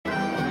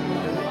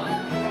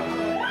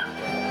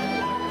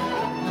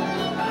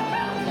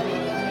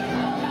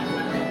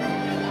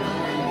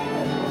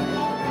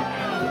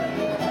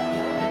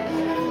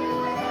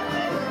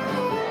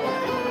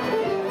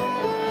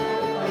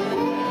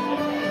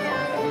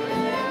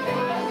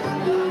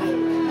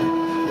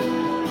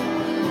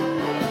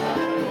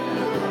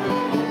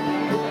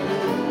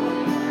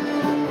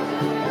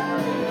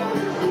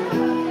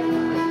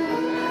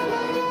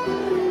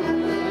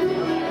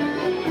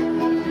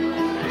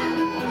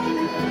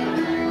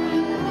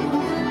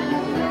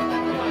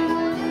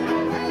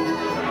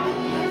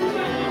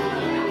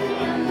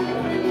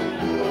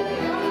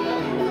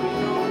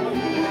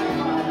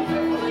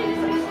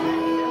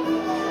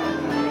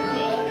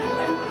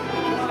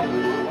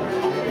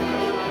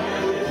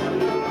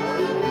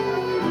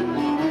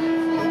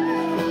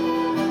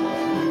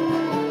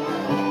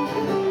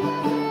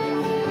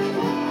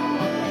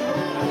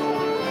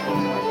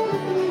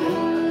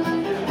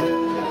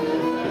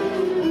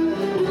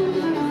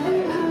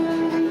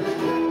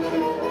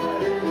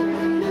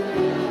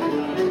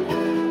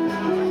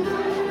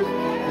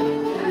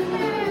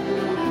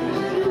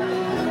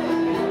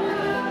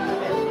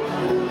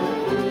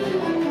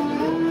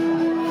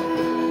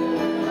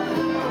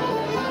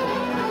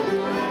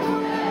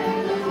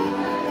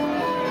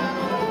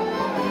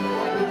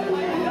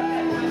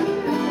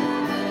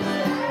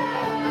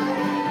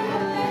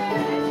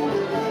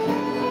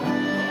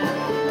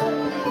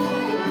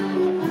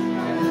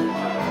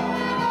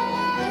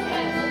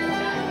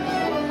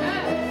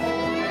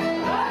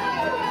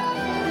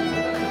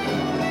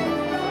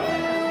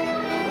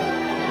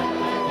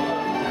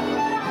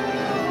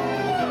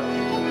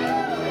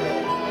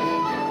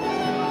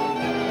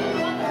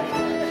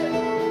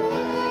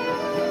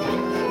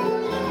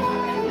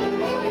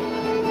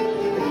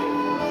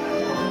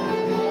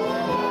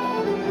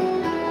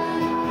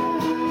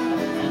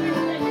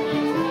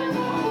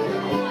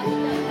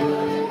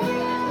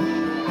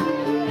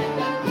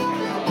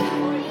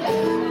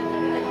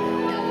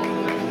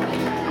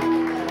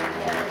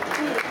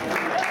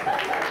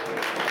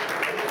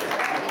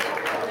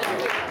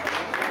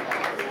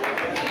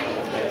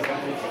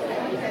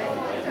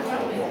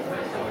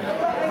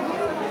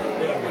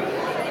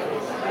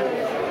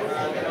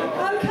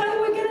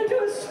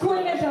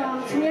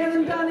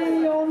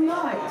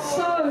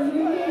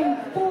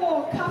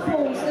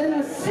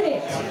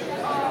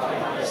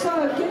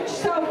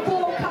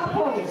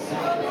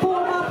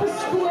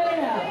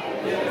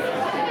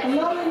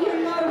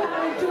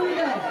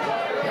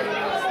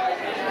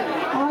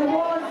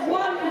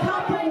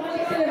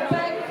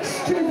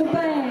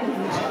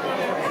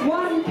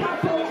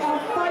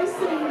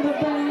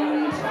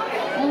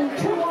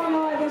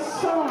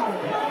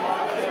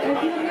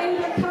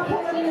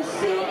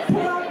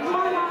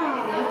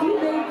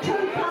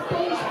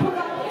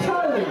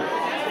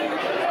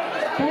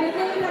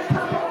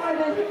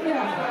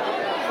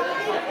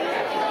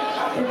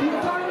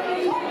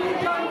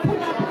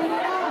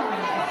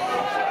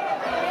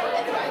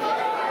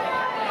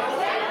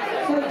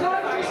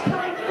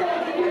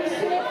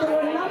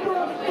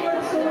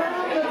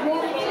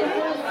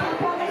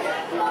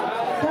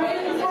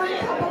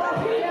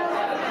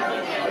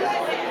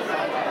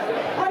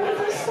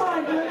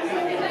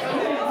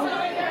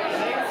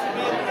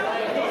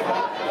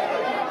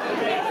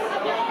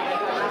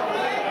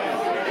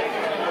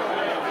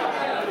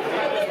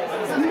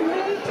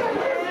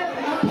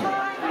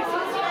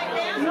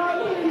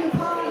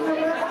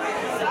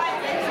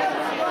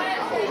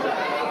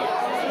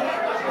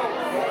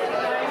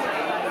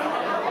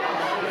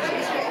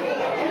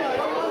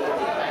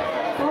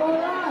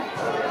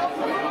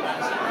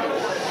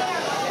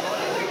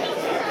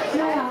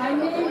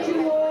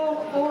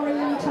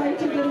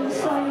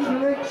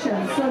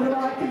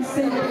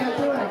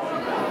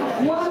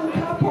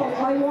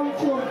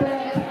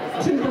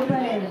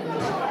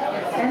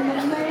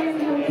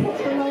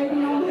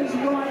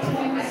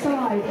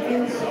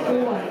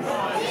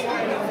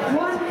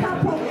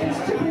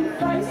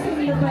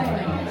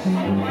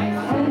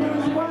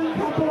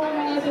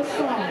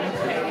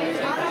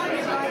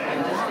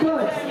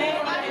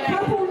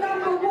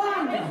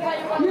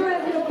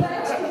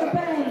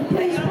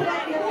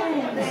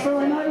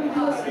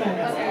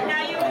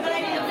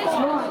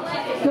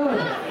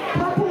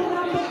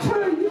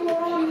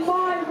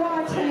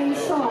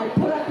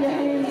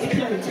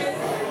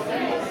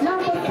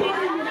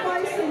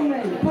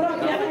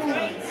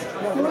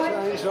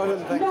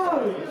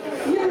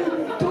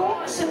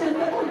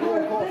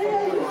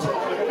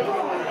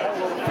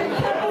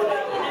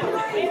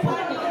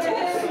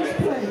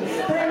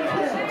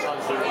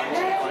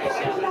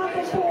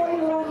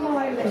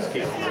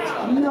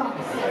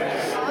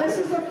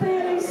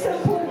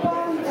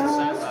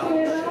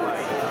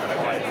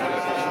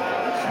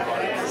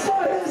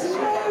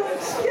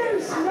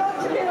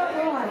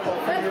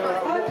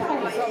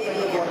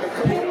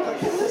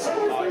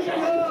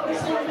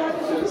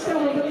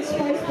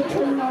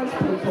those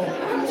people.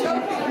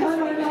 No,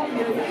 not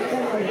you.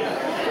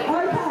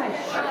 Okay,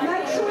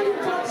 make sure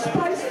you've got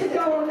space to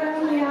go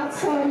around the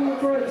outside of your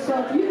group.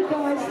 So if you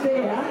guys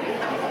there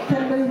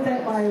can move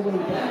that way a wee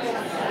bit.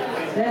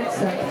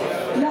 That's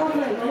it.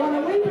 Lovely. You want a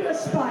wee bit of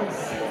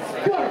space.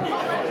 Good.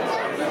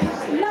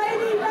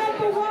 Lady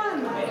number one.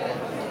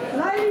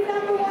 Lady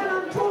number one,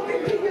 I'm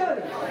talking to you.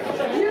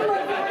 You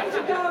are going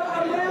to go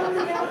around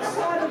the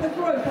outside of the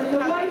group, and the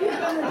way you're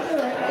going to do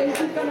it is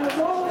you're going to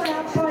roll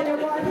out by your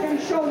right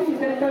hand shoulder. You're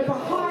going to go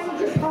behind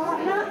your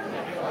partner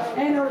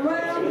and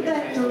around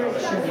that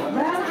direction.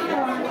 Round you go,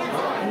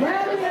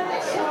 round the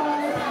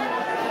outside,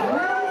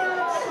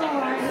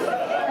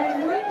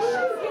 and when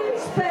she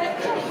gets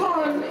back to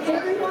home,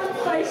 everyone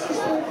faces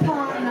their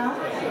partner,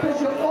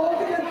 because you're all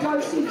going to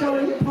do-si-do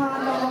your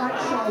partner right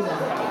shoulder.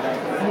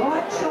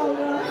 Right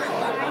shoulder,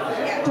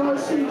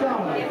 do-si-do.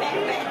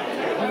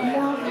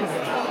 Lovely.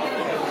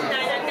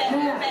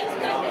 Now,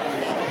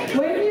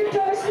 when you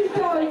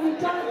do-si-do, you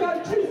don't go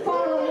too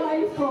far away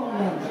from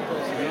them.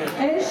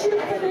 As you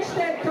finish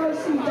that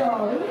do-si-do,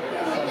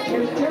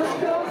 you've just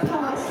gone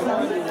past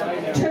them,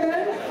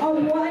 turn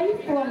away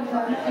from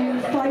them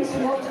and face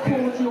what's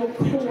called your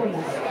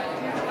corner.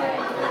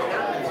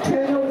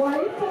 Turn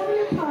away from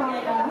your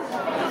partner,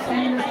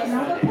 and there's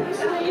another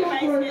person in your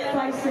group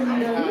facing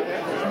you.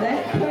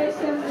 That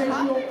person is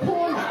your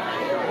corner.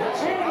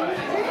 And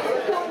if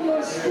you've got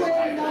your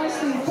square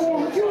nicely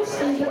formed, you'll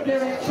see that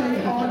they're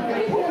actually on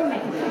your corner.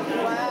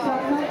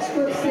 That makes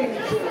good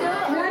sense.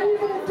 Now you're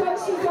going to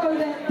do-si-do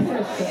that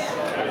person.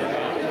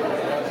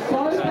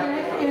 Go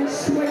back and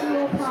swing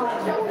your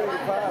partner.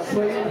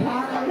 Swing your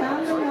partner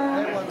round and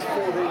round.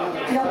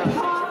 Your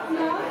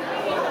partner,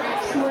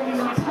 swing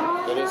your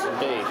partner,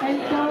 and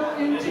go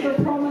into the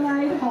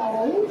promenade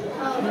hold.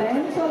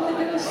 Lands on the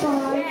other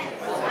side.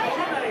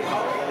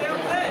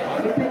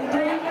 You've been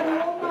doing it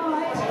all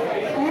night.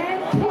 And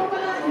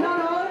promenade, no,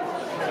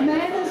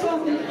 man is on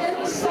the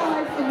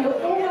inside, and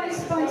you'll always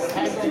face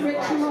this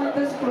direction like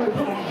this group.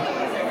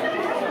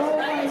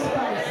 Always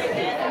face.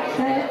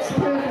 That's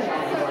perfect.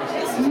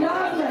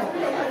 Lovely.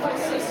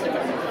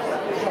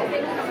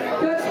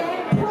 Good,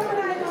 and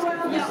promenade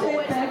around the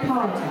set back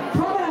home.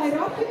 Promenade,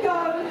 off you go.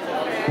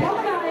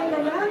 Promenade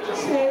around your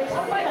set,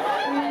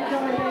 and go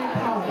back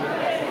home.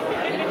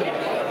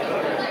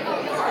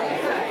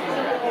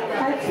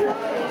 That's it.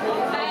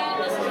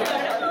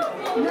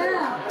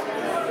 Now,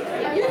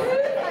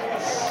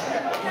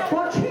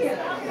 watch here.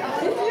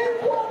 If you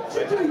want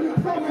to do your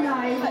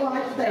promenade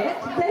like that,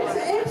 that's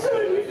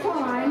absolutely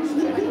fine.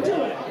 You can do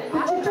it.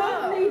 But you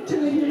don't need to,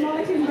 and you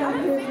might end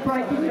up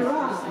breaking your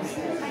arms.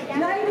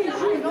 Ladies,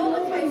 you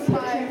normally put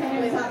your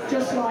hands up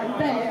just like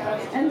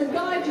that, and the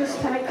guy just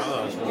takes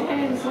your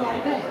hands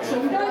like that. So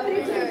you don't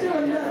need to be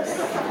doing this.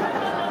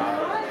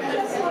 Alright?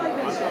 Just like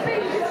this.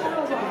 Bend your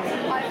elbow.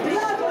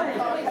 Lovely.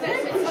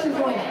 Thank you,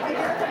 Siobhan.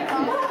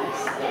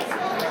 Nice.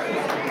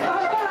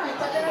 Alright.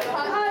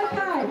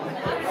 Okay.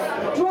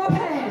 Drop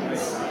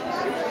hands.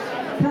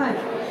 Okay.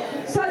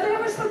 So there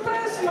was the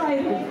first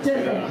lady,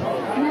 did it?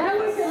 Now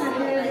we're going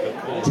to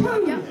have two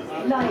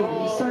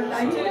ladies. So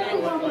lady number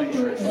one will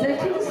do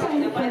exactly the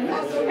same thing, and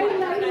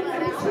lady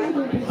number two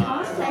will be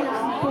passed out and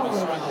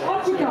followed.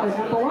 Off you go,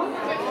 number one.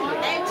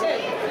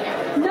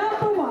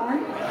 Number one,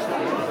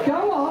 go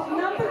off.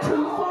 Number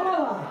two,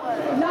 follow her.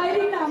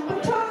 Lady number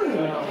two,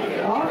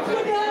 off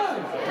you go.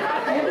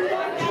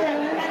 Everyone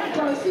turn,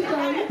 do-si-do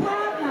your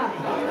partner.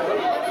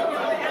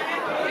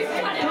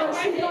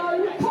 Do-si-do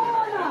your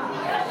corner.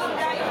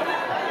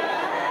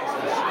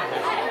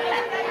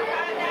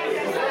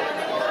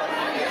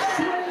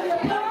 Swing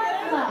your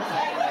partner.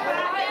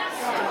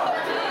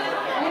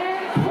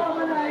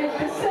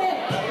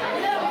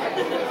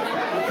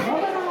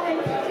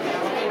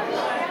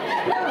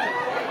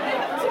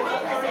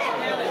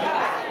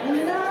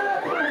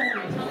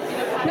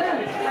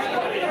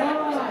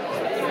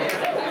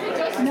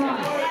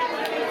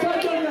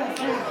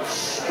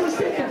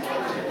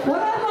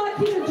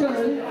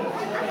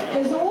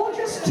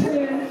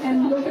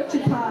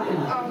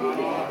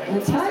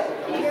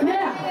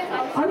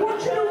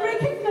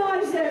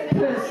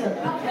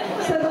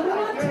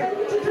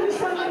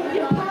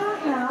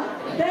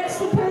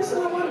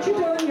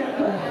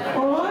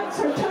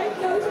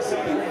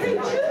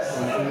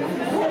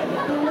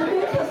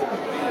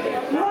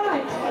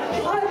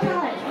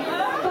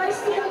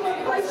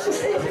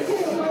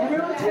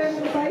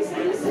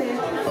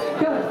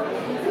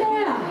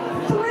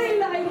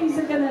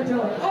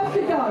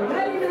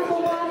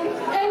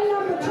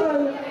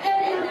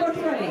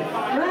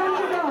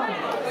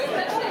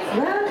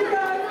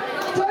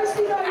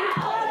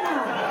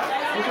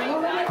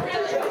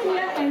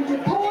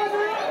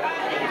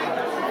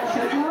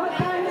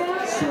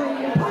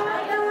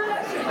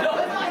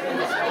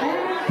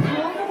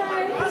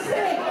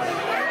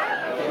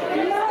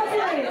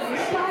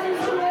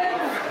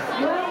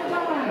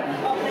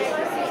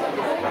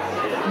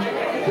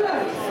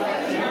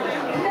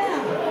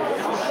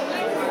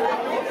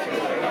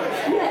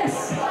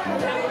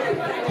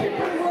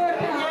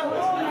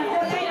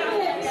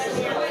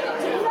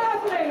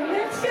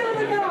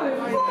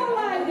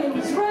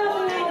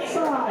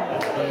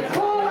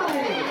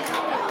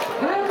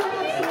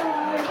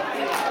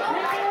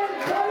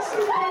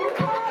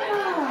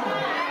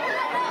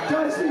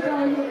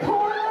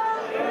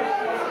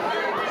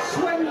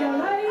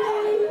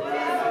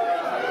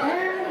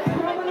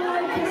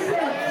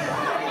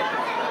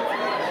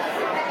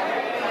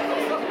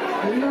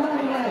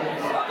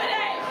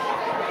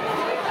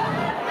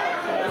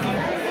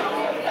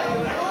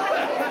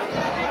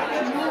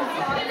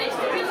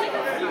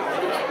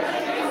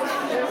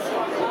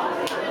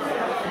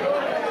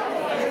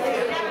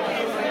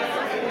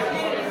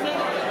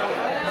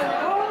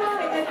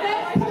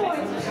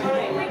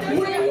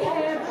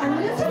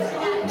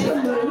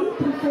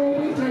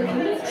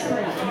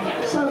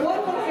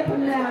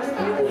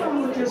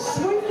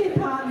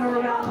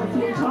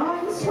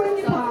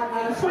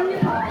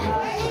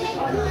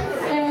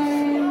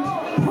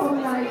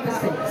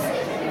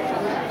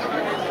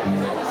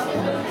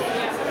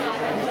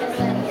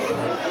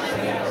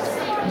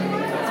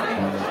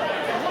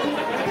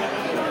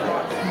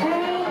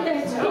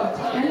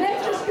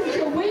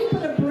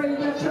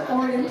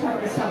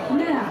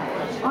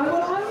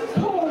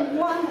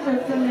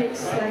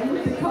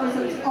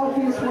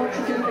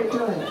 we're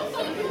doing.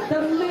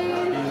 The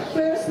man,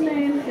 first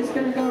man, is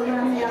going to go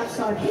around the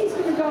outside. He's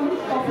going to go in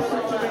the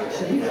opposite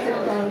direction. He's going to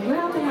go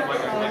around the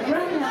outside,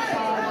 round the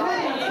outside,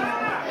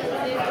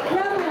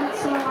 round the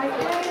outside,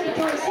 and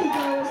Josie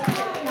goes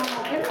partner.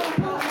 Everyone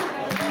partner.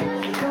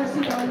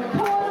 Josie go in the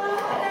corner,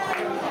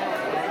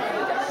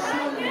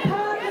 son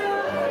partner,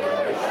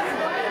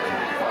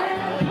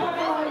 and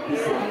partner like the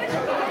same.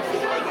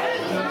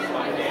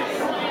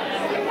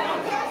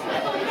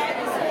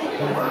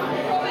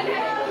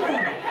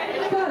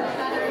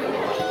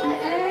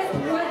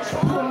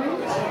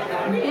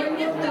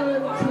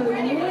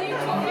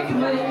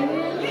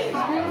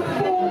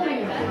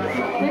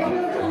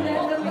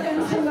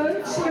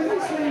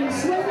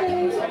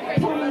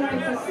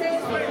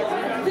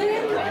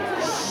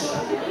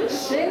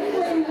 Then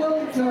we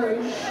will do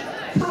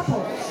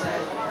couples.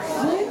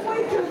 When we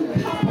do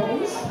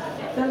couples,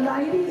 the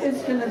lady is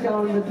going to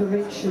go in the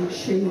direction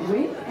she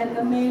went and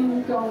the man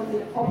will go in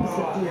the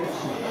opposite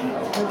direction.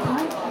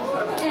 Okay?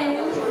 And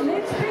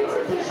let's be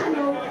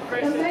traditional.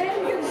 The man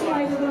gives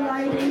way to the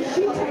lady,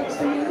 she takes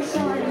the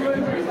inside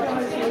room and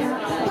goes the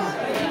outside.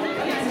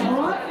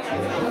 Alright?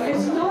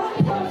 It's not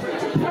appropriate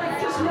to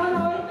practice, no.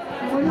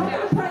 We're not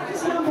going to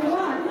practice number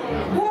one.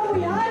 What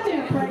we are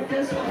going to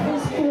practice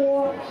is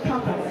for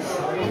couples.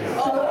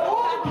 So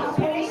all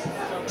couples,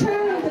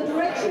 turn in the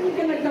direction you're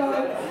going to go,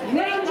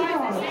 round you go.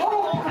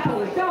 All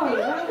couples, go.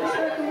 Round the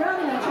circle, round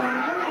the outside,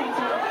 round the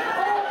outside.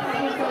 All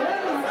couples go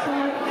round the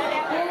outside,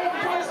 and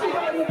Josie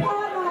go your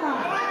partner.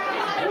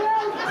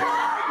 Well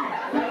done!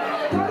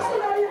 Josie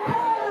go your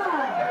partner.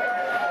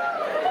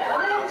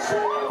 And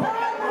show your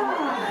partner.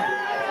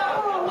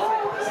 Oh,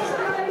 wow, this is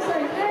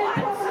amazing. And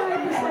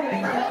promenade the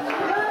seat.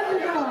 Round you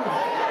go.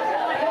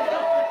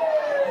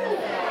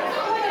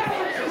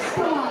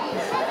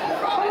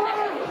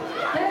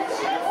 That's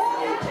all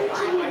the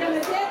teaching you're going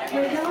to get.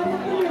 We're going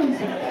with the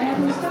music. And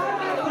we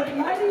start out with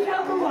lady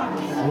number one.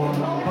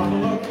 One, all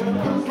right.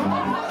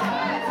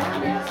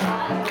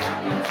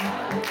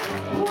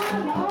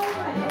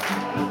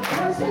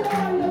 Josie go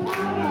on the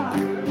partner.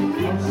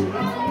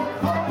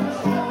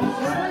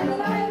 Slay the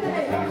lady.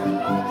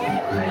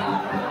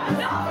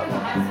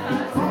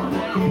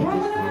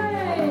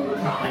 Promenade.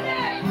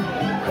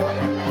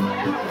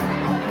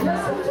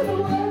 Listen to the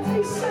words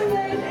he's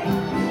singing.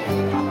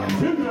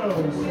 Two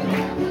goes.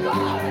 Go!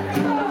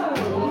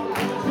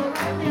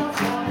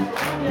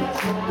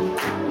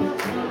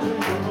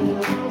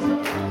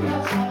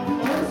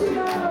 Josie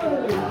go!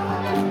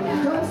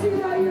 Josie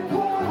go your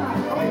corner.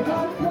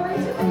 Don't wait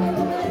at the end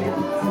of the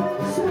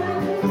dance.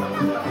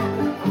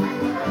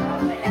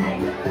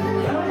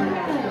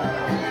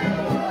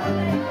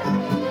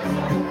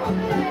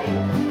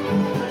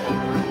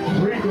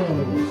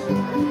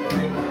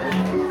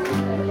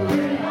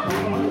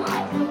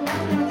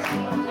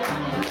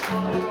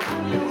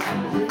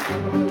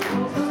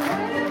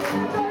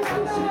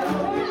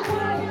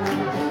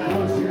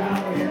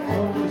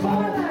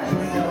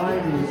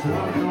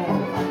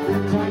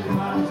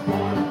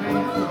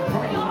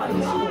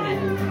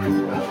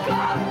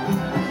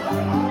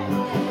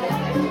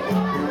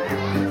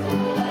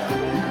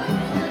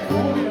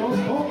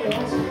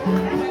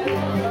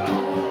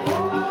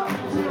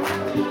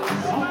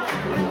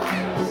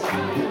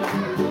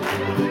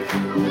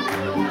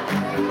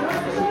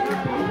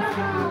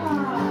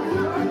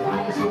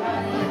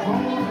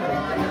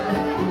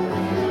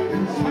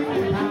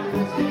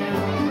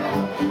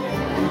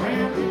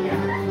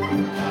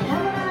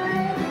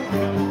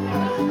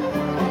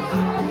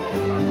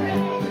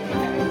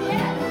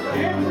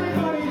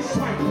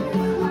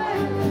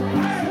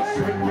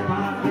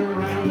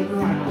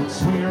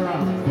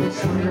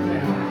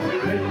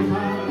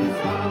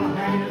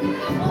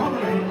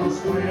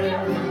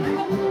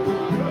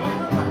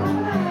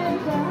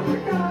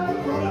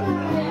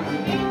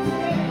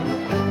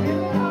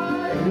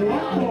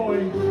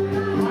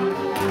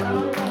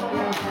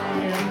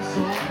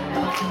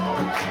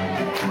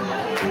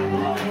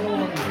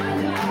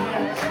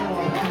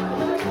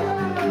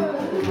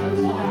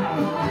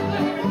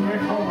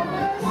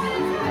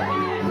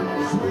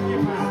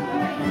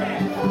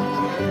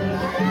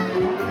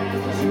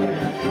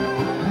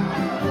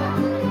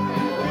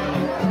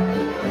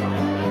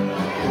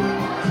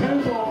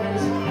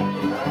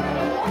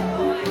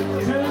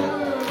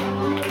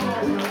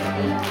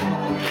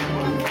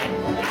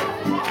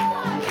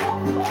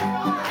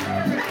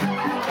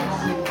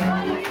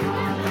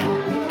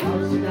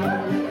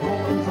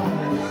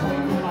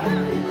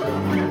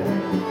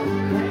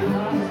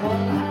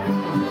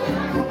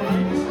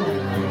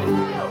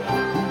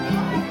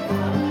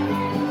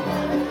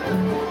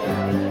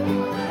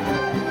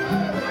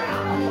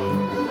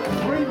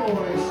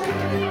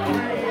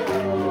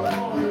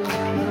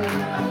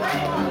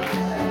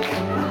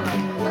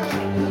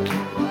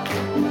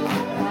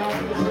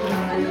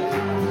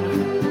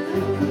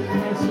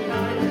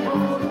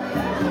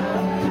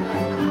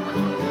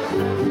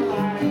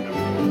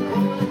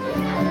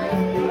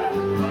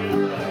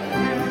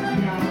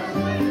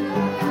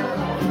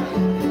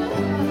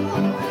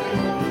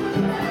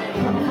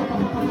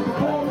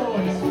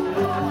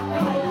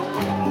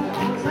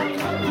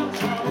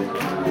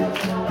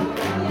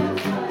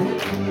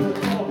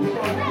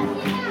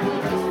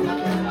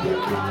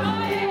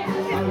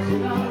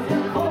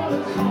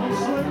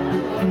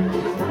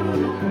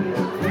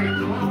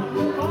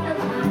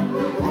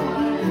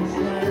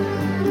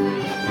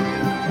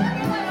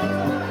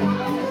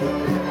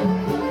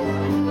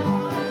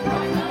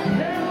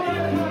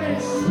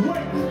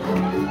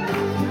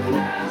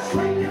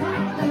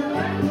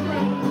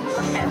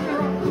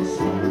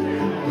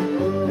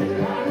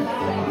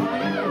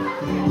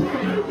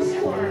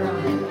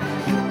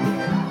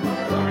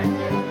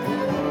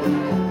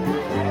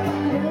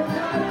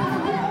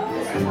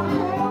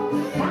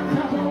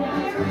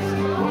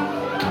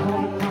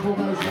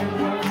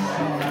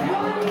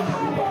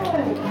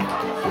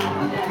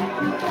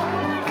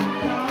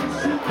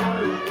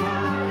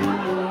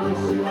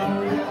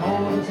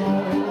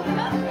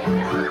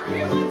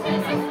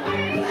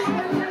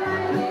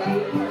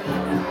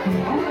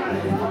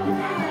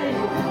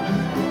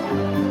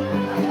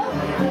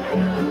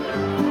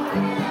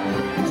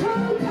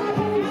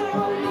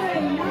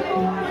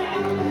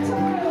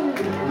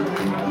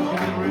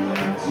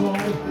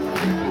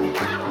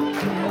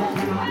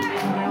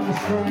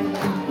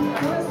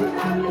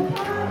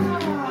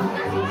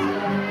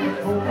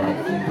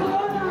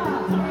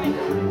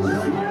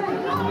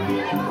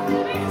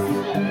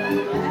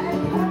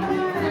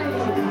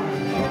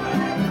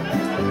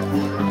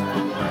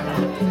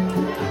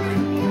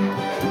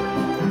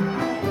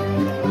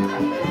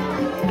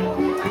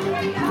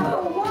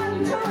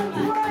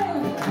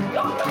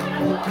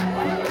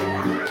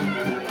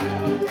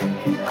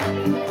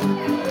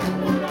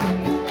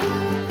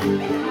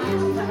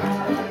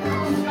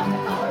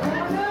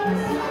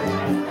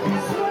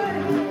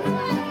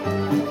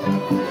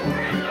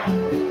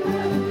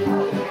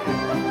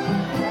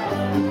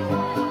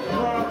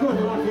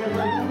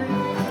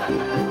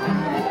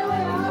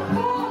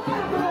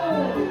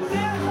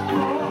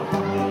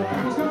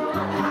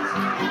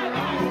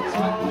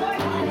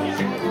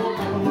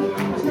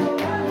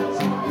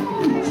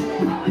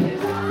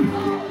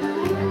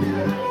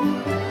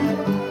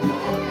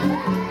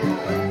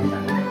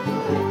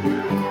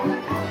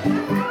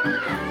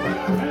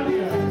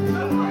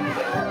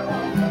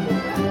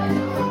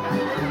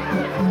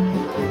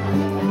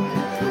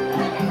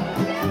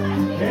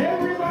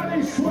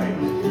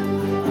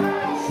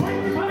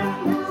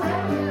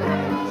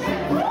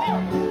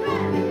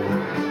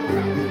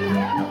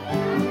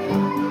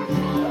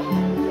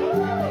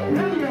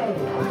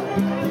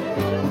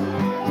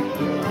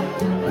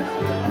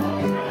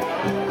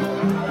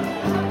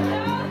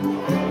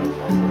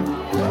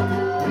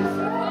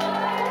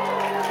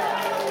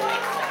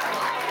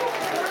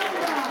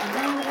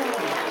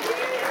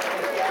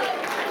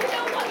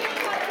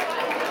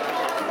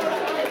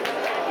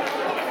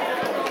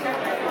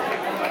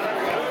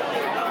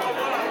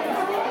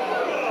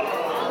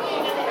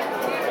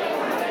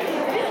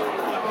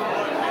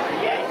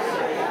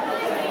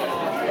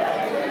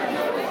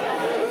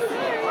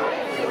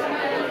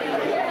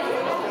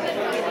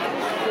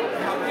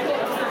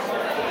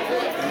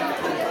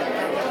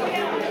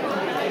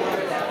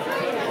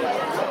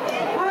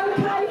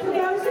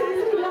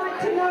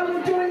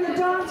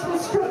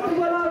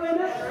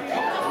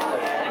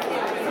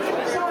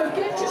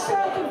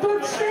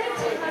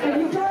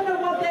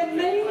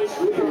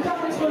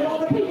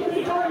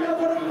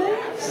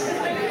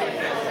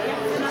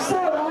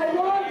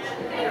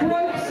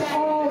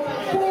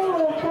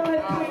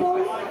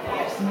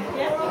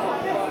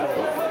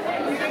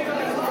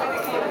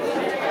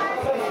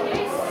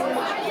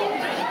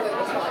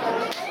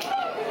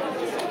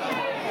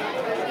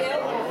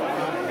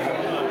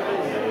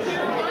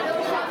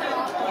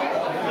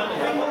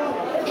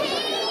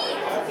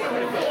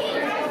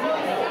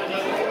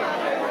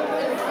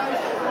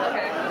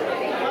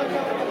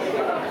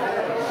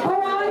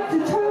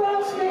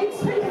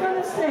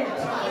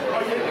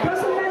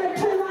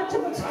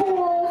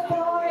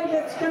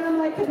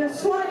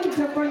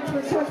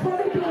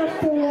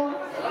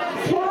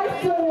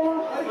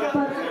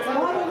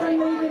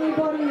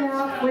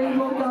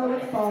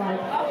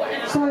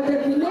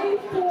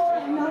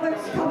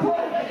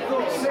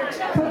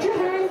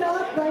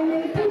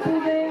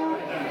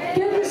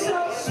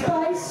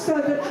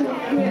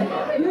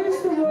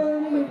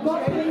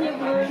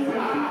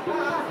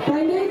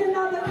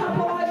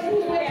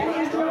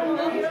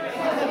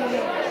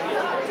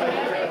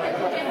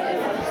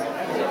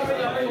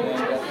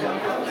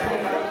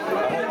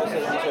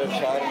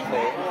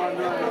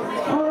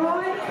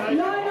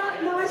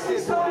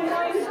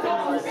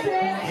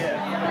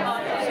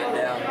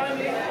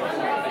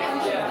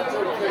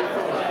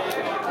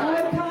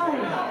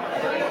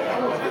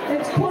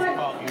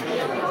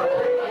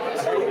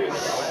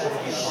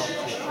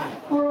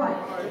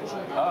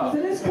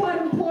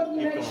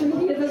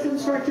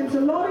 A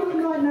lot of you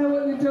might know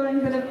what you're doing,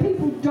 but if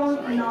people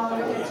don't know,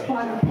 it's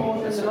quite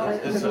important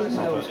that they can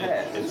know.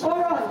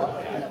 All right.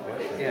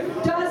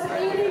 Does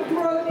any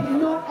group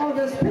not, oh,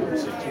 there's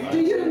people, do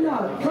you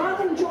know?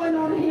 Rather than join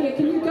on here,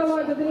 can you go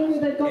over there where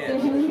they've got their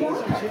hand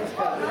up?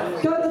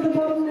 Go to the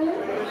bottom there.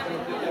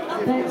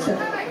 That's it.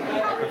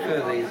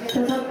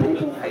 Because the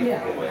people,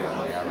 yeah.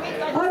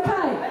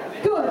 Okay,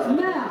 good.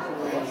 Now,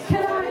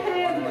 can I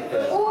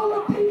have all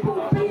the people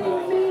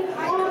being men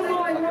on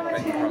my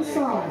right-hand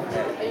side?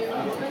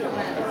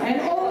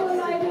 And all the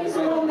ladies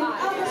are on the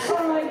other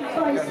side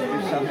facing me.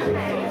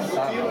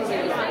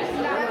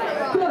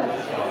 Good.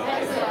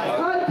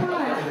 Okay.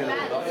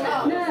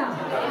 Now.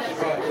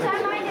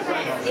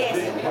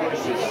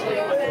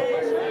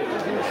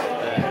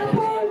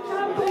 Couple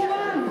number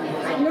one.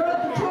 You're at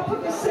the top of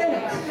the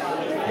set.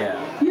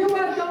 You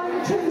are going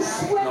to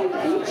swing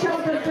each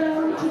other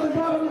down to the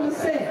bottom of the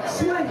set.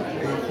 Swing.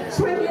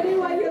 Swing any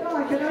way you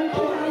like. I don't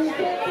care how you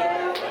get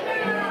down.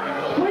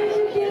 When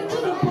you get to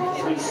the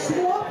bottom,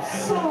 swap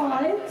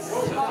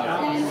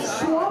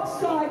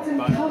sides and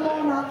come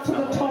on up to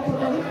the top of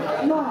the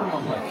line.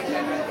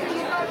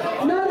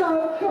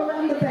 No, go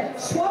around the back.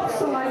 Swap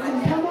sides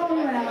and come on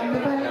around the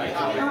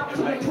back up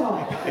to the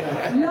top.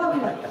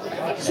 Lovely.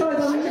 So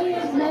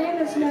the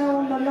man is now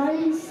on the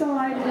lady's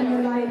side and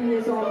the lady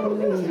is on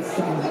the men's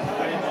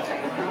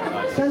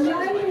side. The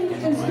lady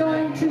is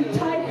going to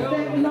take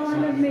that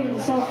line of men.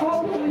 So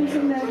hold hands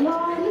in that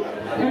line,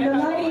 and the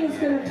lady is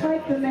going to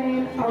take the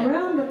man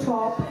around the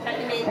top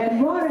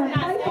and right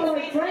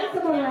around, drag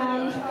them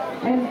around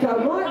and go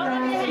right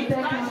round and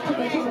back up to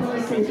the top of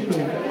the seat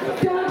again.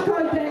 Don't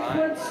go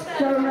backwards,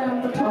 go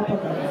around the top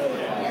of them.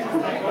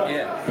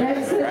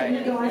 That's it,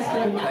 you guys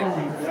don't play.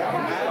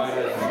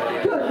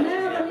 Good,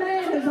 now the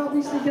man is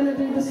obviously going to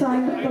do the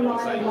same with the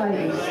line of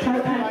ladies.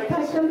 Take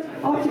them,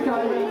 off you go.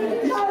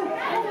 No!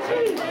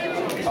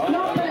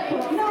 Not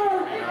backwards, no!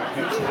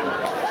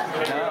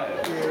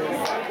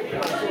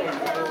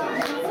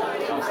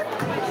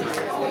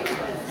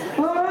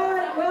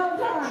 Alright, well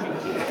done.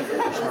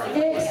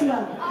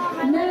 Excellent.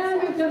 Now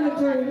you're going to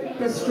do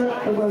the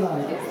strip the willow.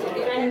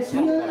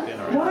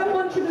 What I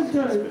want you to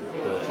do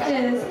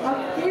is,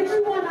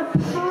 everyone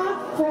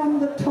apart from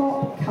the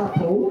top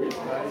couple,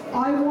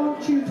 I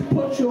want you to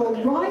put your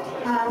right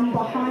arm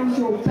behind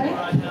your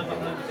back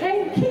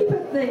and keep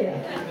it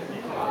there.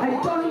 I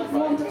don't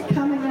want it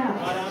coming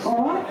out,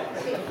 alright?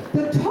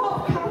 The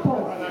top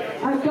couple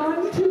are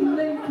going to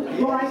link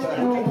right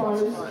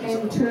elbows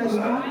and turn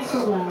once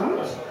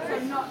around.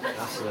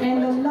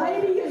 And the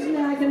lady is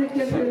now going to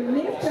give her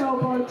left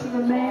elbow to the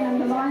man in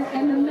the line,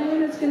 and the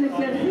man is going to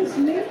give his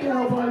left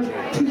elbow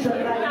to the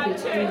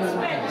lady in the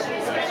line.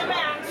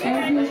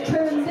 And you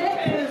turn that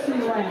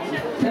person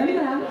around. Turn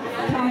around,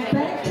 come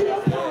back to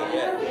your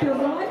partner with your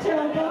right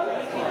elbow,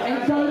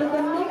 and go to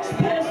the next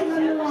person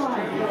in the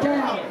line.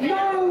 Down.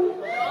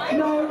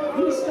 No,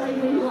 you stay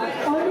where you are.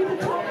 Only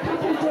the top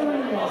couple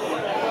doing this.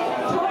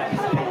 Top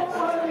couple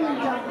only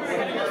does this.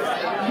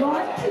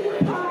 Right to your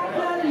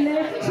partner,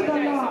 left to the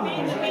line.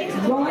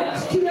 Right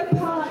to your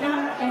partner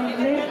and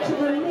left to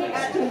the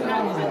next in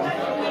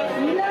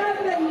line.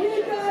 Lovely,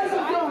 you guys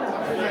have got it.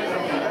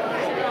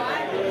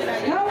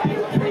 Help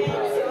your people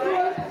in your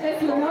group if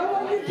you know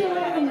what you're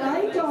doing and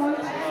they don't.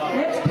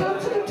 Let's come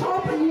to the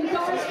top and you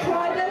guys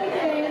try that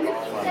again.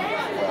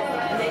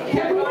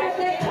 Can we have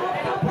that top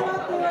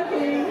couple up there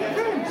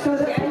again so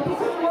that people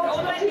can watch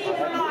what you're doing?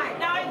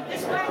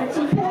 It's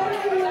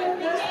important to learn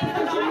this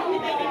because you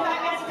need to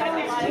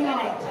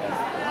tonight.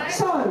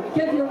 So,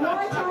 give your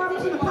right arm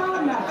to your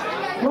partner.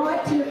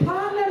 Right to your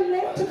partner,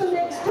 left to the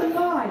next in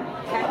line.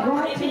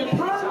 Right to your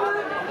partner,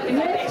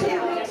 left to the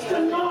next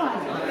in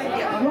line.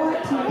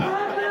 Right to your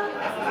partner,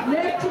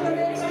 left to the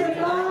next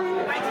in line.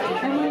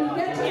 And when you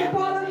get to the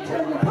bottom,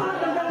 turn your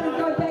partner around and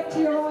go back to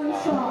your own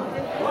side.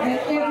 And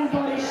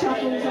everybody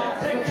shuffles up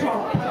to the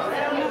top.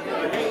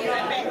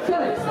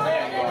 Good.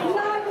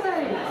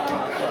 Lovely.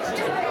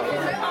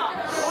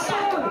 So,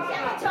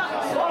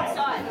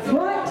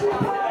 right to your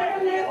partner,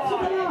 left to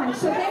the line.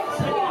 So that's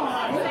why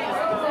the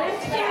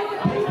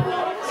people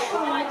on the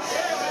side.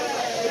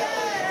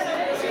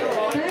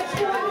 That's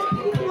why the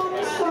people on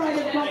the side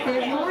have got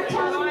their right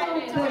arm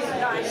like this,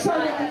 so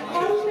that the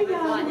only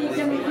arm you're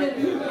going to give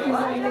you is a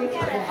left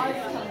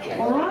arm.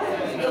 Alright?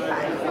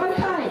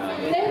 Okay,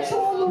 that's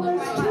all there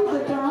is to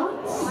the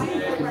dance.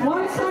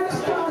 Once I've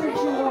started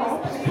you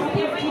off, a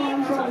couple of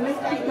times I'll let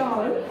you go,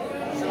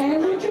 and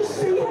we'll just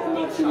see how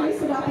much you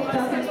mess it up, it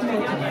doesn't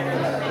matter.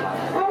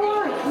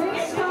 Alright,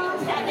 let's start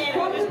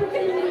from the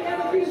beginning of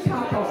every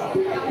couple.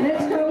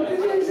 Let's go with the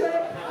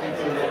music.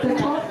 The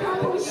top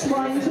couple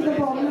swing to the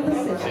bottom of the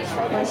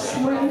session. They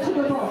swing to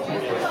the bottom.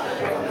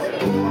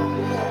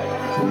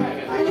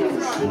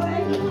 And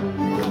swing,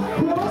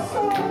 cross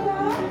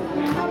over,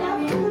 come up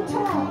to the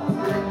top.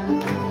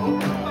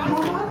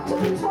 Come up to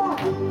the top.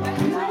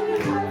 Lady,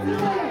 take the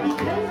leg.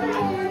 Take the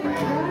leg.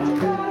 Round you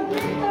go.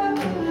 With them.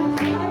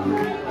 Take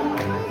it.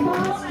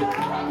 Faster.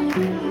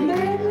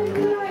 Man with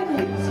the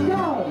ladies.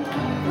 Go.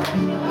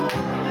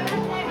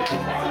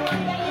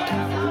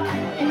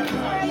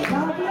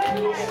 Lovely.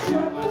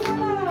 Strip the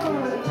below.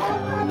 Top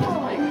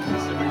couple.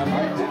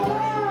 Left to the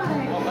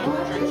line.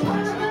 Right to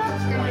partner.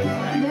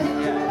 Left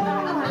to the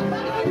line.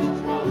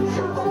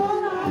 Shuffle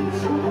on up.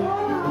 Shuffle on